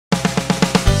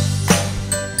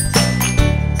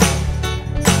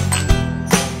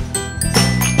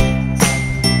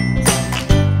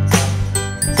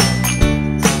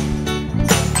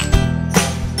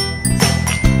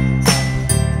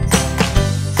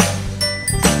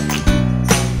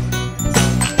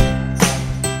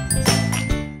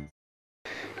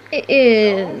It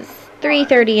is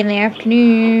 3:30 in the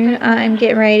afternoon. I'm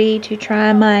getting ready to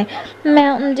try my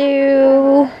Mountain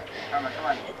Dew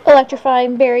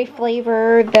electrifying berry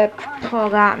flavor that Paul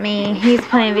got me. He's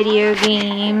playing video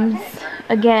games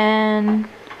again.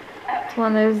 It's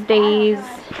one of those days.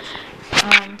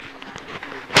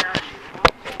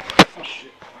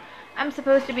 I'm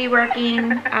supposed to be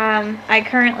working. I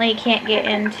currently can't get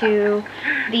into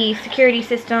the security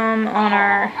system on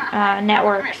our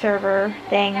network server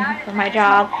thing for my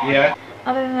job. Yeah.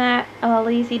 Other than that, a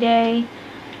lazy day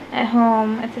at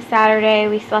home. It's a Saturday.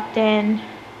 We slept in.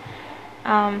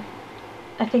 I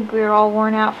think we were all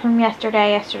worn out from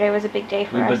yesterday. Yesterday was a big day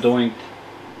for us. Bedoinked.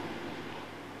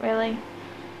 Really?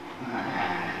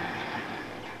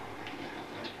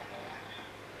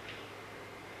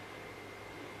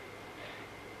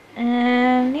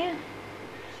 And yeah.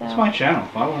 So. It's my channel.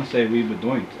 If I want to say we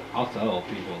bedoinked, I'll tell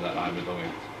people that I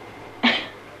bedoinked.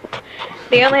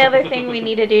 The only other thing we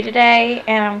need to do today,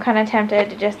 and I'm kind of tempted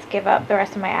to just give up the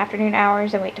rest of my afternoon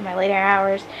hours and wait till my later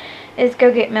hours, is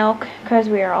go get milk, because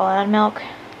we are all out of milk.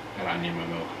 And I need my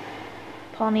milk.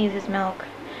 Paul needs his milk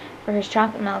for his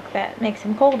chocolate milk that makes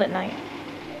him cold at night.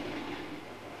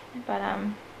 But,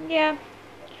 yeah,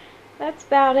 that's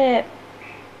about it.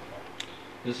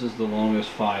 This is the longest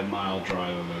 5-mile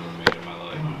drive I've ever made in my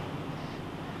life.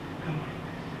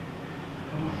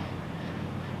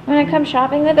 Wanna come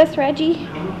shopping with us, Reggie?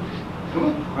 Come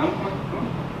on.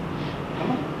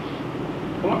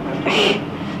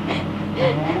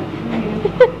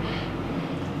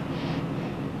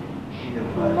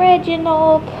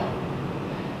 Reginald.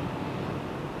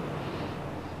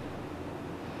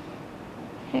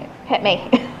 Here, pet me.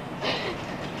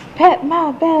 Pet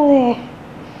my belly.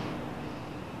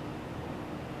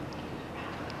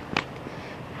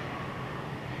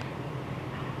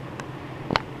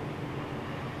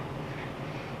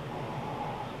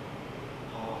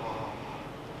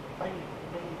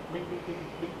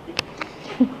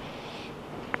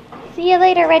 See you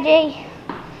later, Reggie.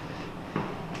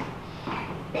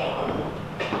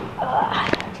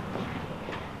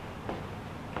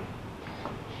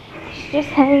 Just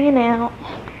hanging out.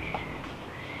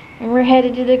 And we're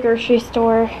headed to the grocery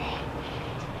store.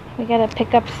 We gotta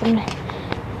pick up some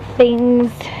things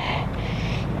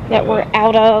that we're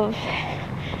out of.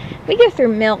 We go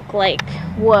through milk like,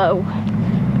 whoa.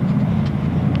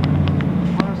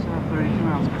 Why does it have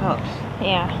 32-ounce cups?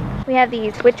 Yeah. We have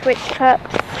these Hewitts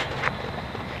cups.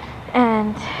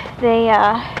 And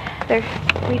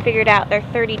we figured out they're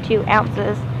 32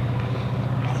 ounces.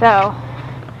 So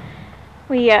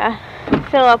we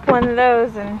fill up one of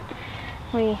those and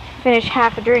we finish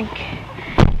half a drink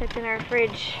that's in our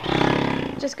fridge.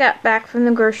 Just got back from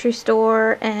the grocery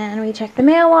store and we checked the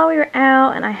mail while we were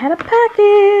out and I had a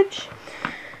package.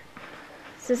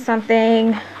 This is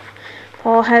something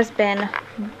Paul has been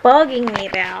bugging me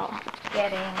about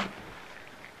getting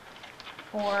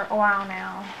for a while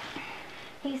now.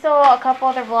 He saw a couple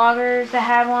other vloggers that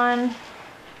had one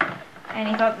and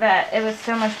he thought that it was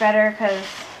so much better because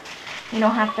you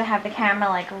don't have to have the camera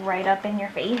like right up in your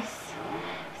face.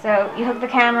 So you hook the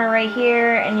camera right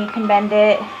here and you can bend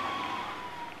it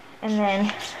and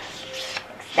then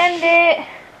extend it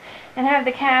and have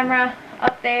the camera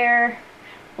up there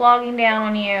vlogging down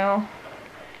on you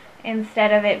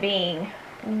instead of it being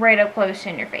right up close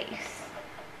in your face.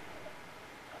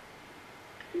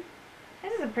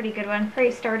 This is a pretty good one,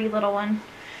 pretty sturdy little one.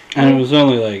 And it was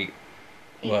only like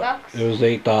 $8? It was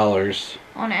 $8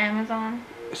 on Amazon.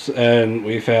 And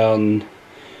we found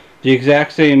the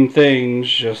exact same things,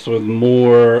 just with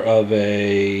more of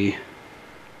a,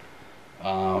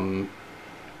 I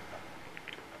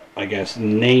guess,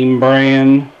 name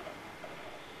brand.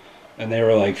 And they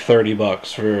were like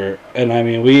 $30 for, and I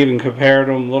mean, we even compared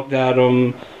them, looked at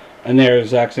them, and they're the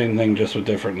exact same thing, just with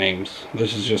different names.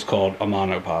 This is just called a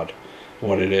monopod,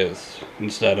 what it is,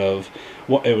 instead of,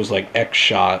 what it was like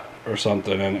X-Shot or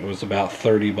something, and it was about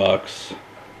 $30.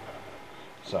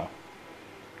 So,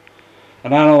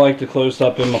 and I don't like to close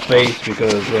up in my face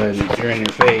because when you're in your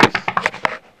face,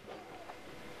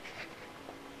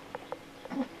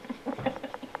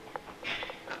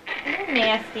 You're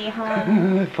nasty, huh?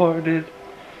 I farted.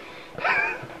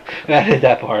 I did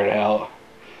that part out.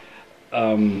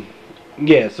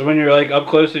 Yeah, so when you're like up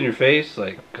close in your face,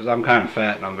 like, because I'm kind of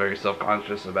fat and I'm very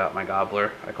self-conscious about my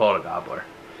gobbler. I call it a gobbler.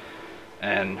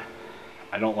 And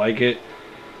I don't like it.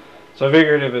 So I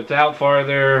figured if it's out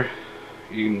farther,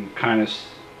 you can kind of,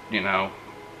 you know,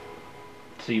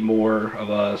 see more of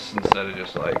us instead of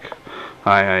just like,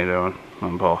 hi, how you doing?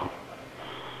 I'm Paul.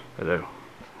 Hello.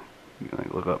 You can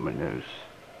like look up my nose.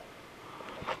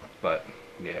 But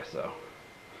yeah, so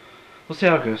We'll see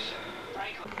how it goes.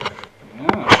 Yeah.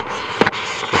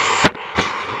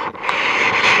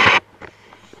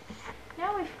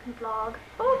 Now we can vlog.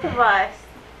 Both of us.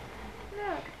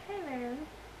 Look, hey man.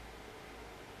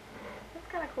 That's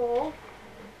kind of cool.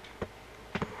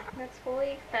 That's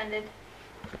fully extended.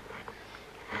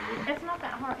 It's not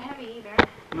that heavy either.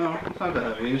 No, it's not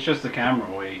that heavy. It's just the camera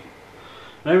weight.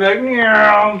 And I'd be like,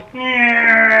 meow,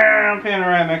 meow,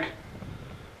 panoramic.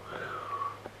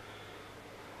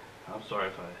 I'm sorry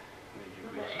if I made you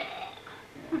weak.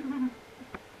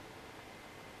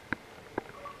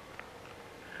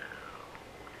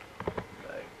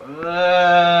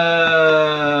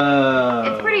 Yeah.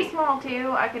 It's pretty small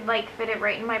too. I could like fit it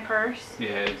right in my purse.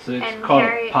 Yeah, it's called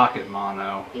a pocket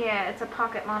mono. Yeah, it's a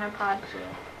pocket monopod.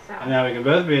 So. And now we can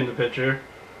both be in the picture.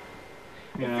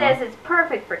 It says it's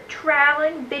perfect for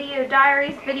traveling, video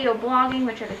diaries, video blogging,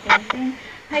 which are the same thing,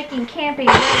 hiking, camping,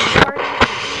 parties,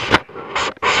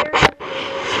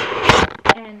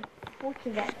 and sports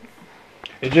events.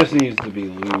 It just needs to be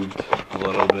lubed a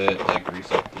little bit, like grease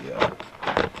up That's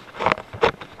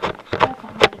not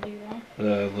hard to do though.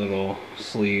 the little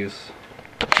sleeves.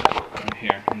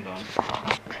 Here, I'm done.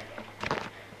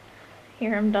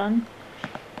 Here, I'm done.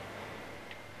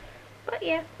 But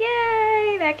yeah,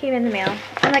 yay! That came in the mail.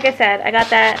 And like I said, I got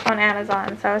that on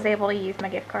Amazon, so I was able to use my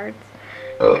gift cards.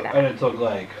 And it took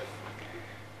like...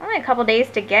 only a couple days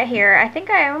to get here. I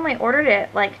think I only ordered it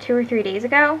like 2 or 3 days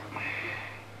ago.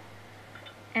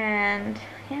 And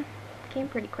yeah, it came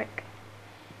pretty quick.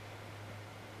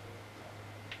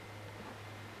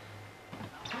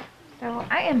 So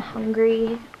I am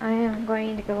hungry. I am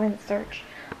going to go in search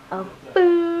of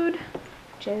food,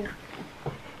 which is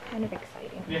kind of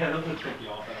exciting. Yeah, those will take you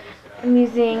off out of the sky. I'm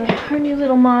using our new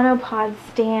little monopod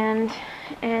stand,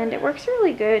 and it works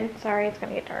really good. Sorry, it's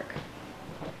gonna get dark.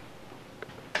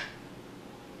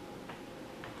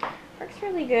 Works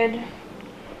really good.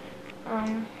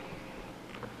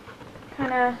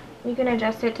 Kinda, you can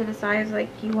adjust it to the size like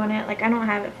you want it. Like I don't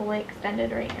have it fully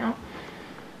extended right now.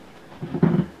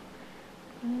 I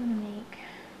wanna make,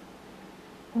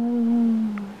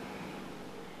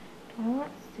 do I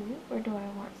want soup or do I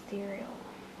want cereal?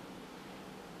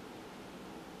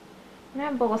 I'm gonna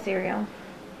have a bowl of cereal.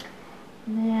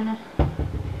 And then,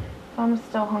 if I'm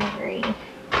still hungry,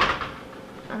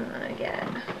 I'm gonna get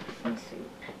some soup.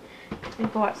 We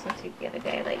bought some soup the other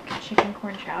day, like chicken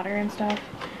corn chowder and stuff.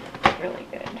 It's really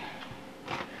good.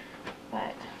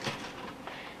 But,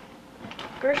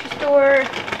 grocery store,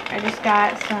 I just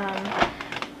got some,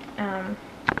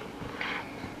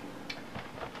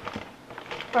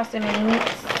 frosted mini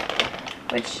wheats,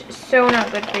 which is so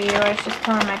not good for you. I was just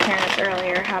telling my parents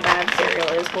earlier how bad cereal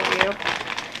is for you.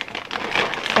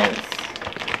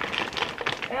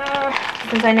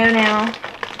 Since I know now, I'm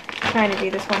trying to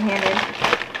do this one-handed.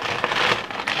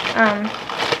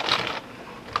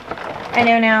 I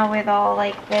know now with all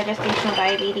like the gestational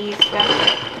diabetes stuff,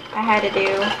 I had to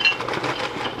do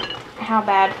how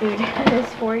bad food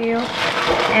is for you,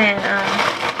 and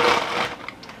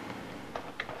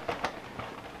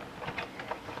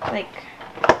like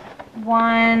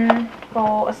 1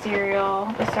 bowl of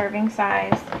cereal, the serving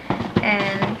size,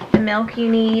 and the milk you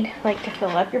need like to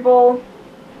fill up your bowl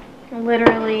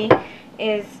literally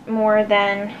is more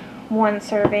than 1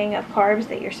 serving of carbs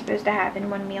that you're supposed to have in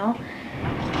 1 meal.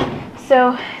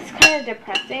 So it's kind of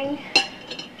depressing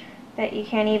that you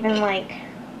can't even like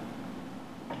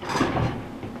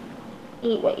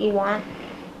eat what you want.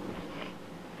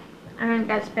 I think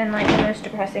that's been like the most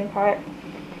depressing part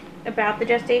about the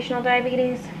gestational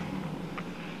diabetes.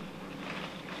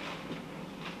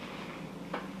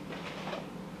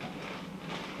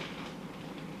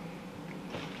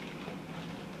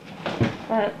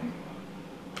 But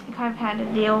I've kind of had to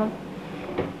deal.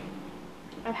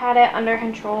 I've had it under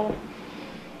control.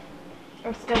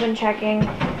 I've still been checking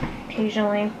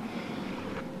occasionally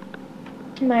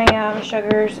my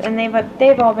sugars, and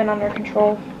they've all been under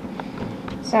control.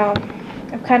 So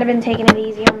I've kind of been taking it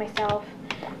easy on myself,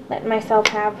 letting myself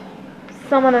have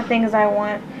some of the things I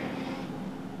want.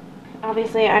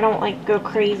 Obviously, I don't like go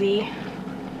crazy.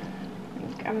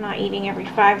 I'm not eating every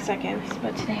 5 seconds,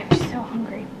 but today I'm just so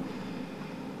hungry.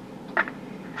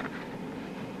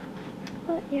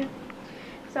 But yeah,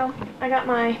 so I got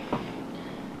my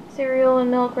cereal and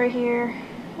milk right here.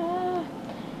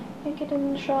 Can't get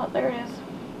in the shot. There it is.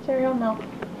 Cereal milk.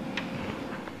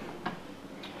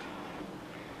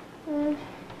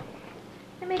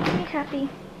 It makes me happy.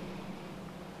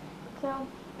 So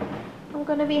I'm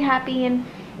gonna be happy and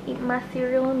eat my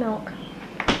cereal and milk.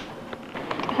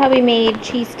 Hubby made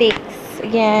cheesesteaks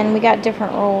again. We got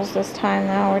different rolls this time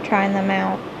though. We're trying them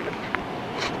out.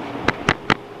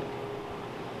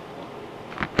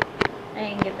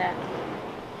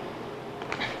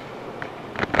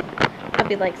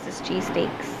 Sophie likes his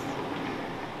cheesesteaks.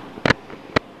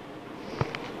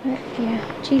 Yeah,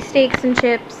 cheesesteaks and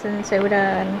chips and soda,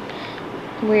 and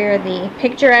we're the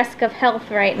picturesque of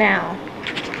health right now.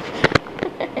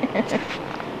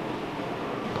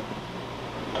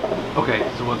 Okay,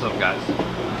 so what's up, guys?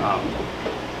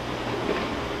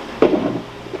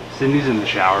 Cindy's in the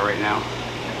shower right now,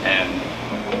 and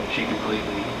she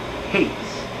completely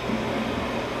hates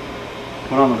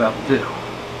what I'm about to do.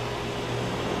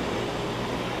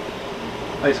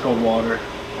 Ice cold water.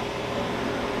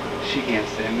 She can't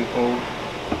stand the cold,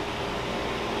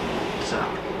 so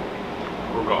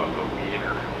we're going to go get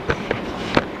her.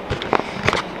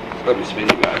 Let me spin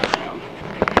you guys around.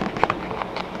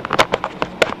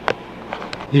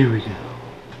 Here we go.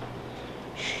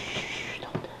 Shh,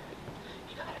 don't.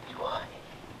 You gotta be quiet.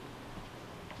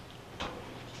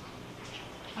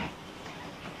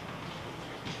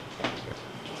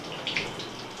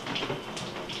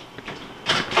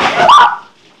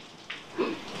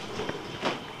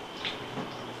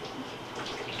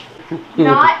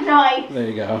 Not nice. There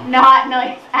you go. Not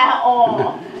nice at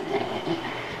all.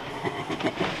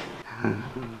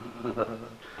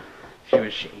 She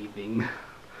was shaving.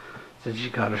 Said she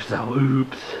cut herself.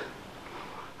 Oops.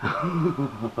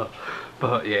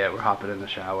 But yeah, we're hopping in the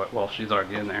shower. Well, she's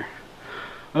already in there.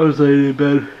 I was laying in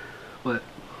bed, but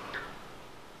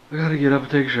I gotta get up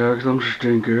and take a shower because I'm a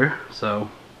stinker. So,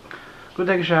 go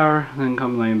take a shower, then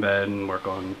come lay in bed and work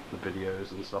on the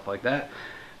videos and stuff like that.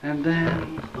 And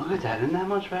then, look at that, isn't that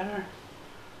much better?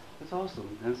 It's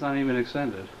awesome. And it's not even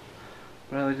extended.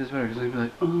 But I like this better because I can be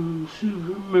like, oh,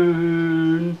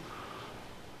 Superman.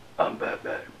 I'm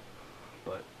Batman.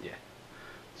 But, yeah.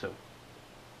 So,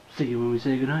 see you when we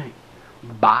say goodnight.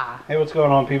 Bye. Hey, what's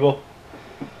going on, people?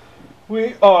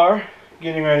 We are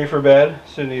getting ready for bed.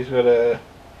 Cindy's going to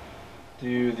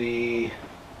do the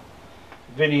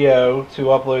video to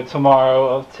upload tomorrow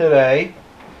of today.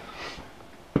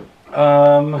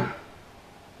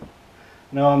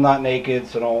 No, I'm not naked,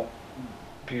 so don't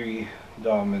be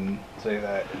dumb and say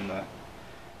that in the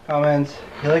comments.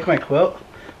 You like my quilt?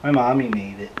 My mommy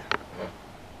made it. Yeah.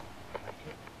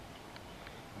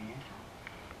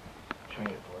 She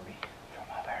made it for me for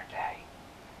my birthday.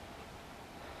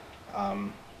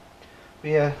 But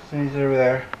yeah, Cindy's over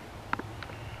there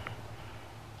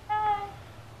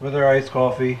with her iced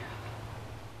coffee,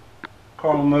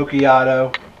 caramel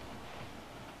macchiato.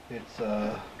 It's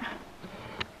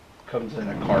comes in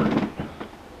a carton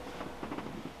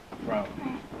from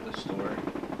the store.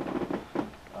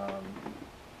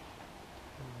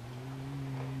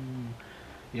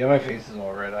 Yeah, my face is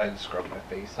all red. I had to scrub my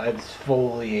face. I had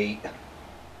fully ate.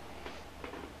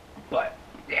 But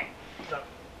yeah. So,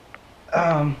 you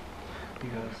gotta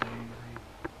say anything?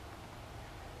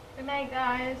 Good night,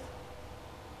 guys.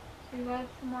 See you guys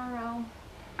tomorrow.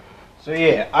 So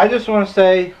yeah, I just want to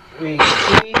say we're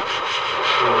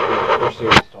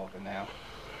serious talking now.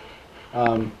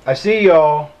 I see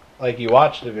y'all, like, you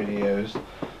watch the videos.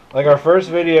 Like, our first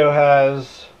video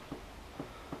has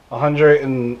 100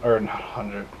 and, or not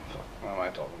 100, what am I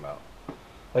talking about?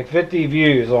 Like 50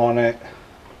 views on it.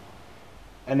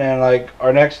 And then, like,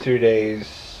 our next 2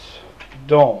 days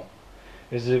don't.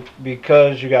 Is it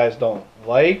because you guys don't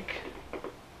like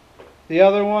the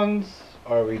other ones?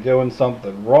 Are we doing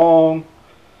something wrong?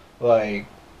 Like,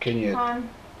 can you...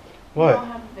 What? I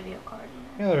don't have a video card in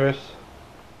there. Yeah, there is.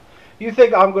 You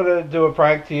think I'm gonna do a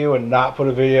prank to you and not put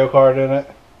a video card in it?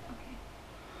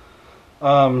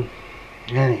 Okay.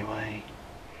 Anyway.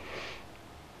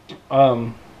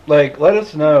 Like, let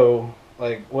us know,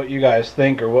 like, what you guys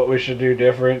think or what we should do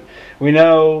different. We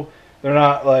know they're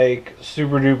not, like,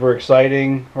 super duper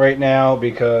exciting right now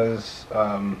because,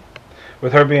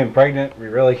 with her being pregnant, we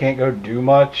really can't go do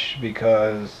much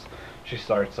because she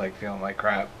starts, like, feeling like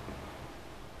crap.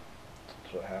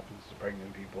 That's what happens to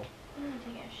pregnant people. I'm gonna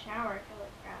take a shower, I feel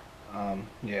like crap.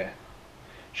 Yeah.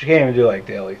 She can't even do, like,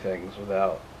 daily things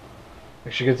without...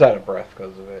 Like, she gets out of breath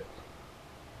because of it.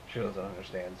 She doesn't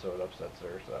understand, so it upsets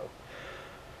her, so...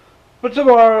 But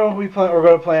tomorrow, we're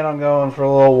going to plan on going for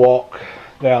a little walk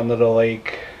down to the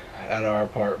lake at our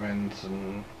apartments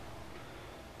and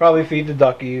probably feed the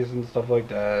duckies and stuff like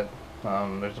that.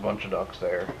 There's a bunch of ducks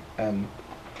there. And,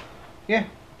 yeah.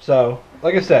 So,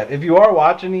 like I said, if you are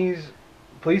watching these,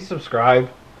 please subscribe.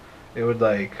 It would,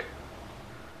 like,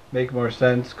 make more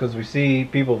sense because we see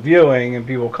people viewing and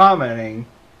people commenting,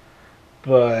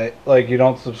 but, like, you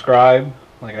don't subscribe.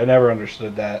 Like, I never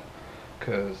understood that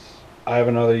because I have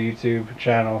another YouTube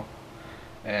channel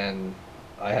and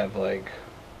I have, like,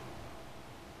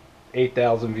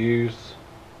 8,000 views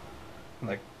and,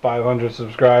 like, 500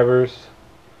 subscribers.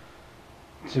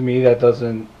 To me, that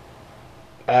doesn't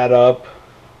add up.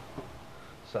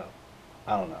 So,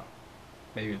 I don't know.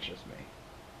 Maybe it's just me.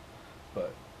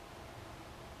 But,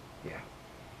 yeah.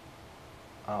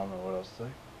 I don't know what else to say.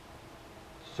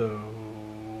 So,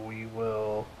 we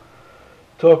will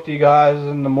talk to you guys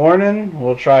in the morning.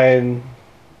 We'll try and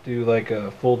do like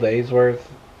a full day's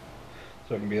worth.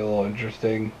 So it can be a little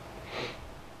interesting.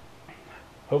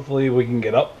 Hopefully we can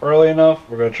get up early enough.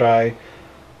 We're going to try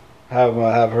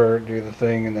have her do the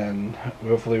thing, and then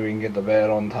hopefully we can get to bed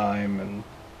on time and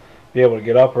be able to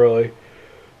get up early.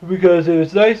 Because it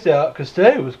was nice out, because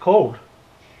today it was cold.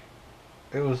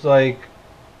 It was like,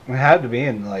 it had to be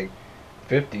in like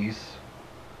 50s.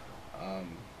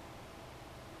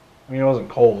 I mean, it wasn't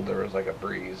cold, there was like a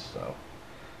breeze, so.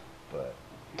 But,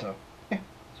 so, yeah.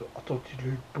 So I'll talk to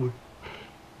you later, boy.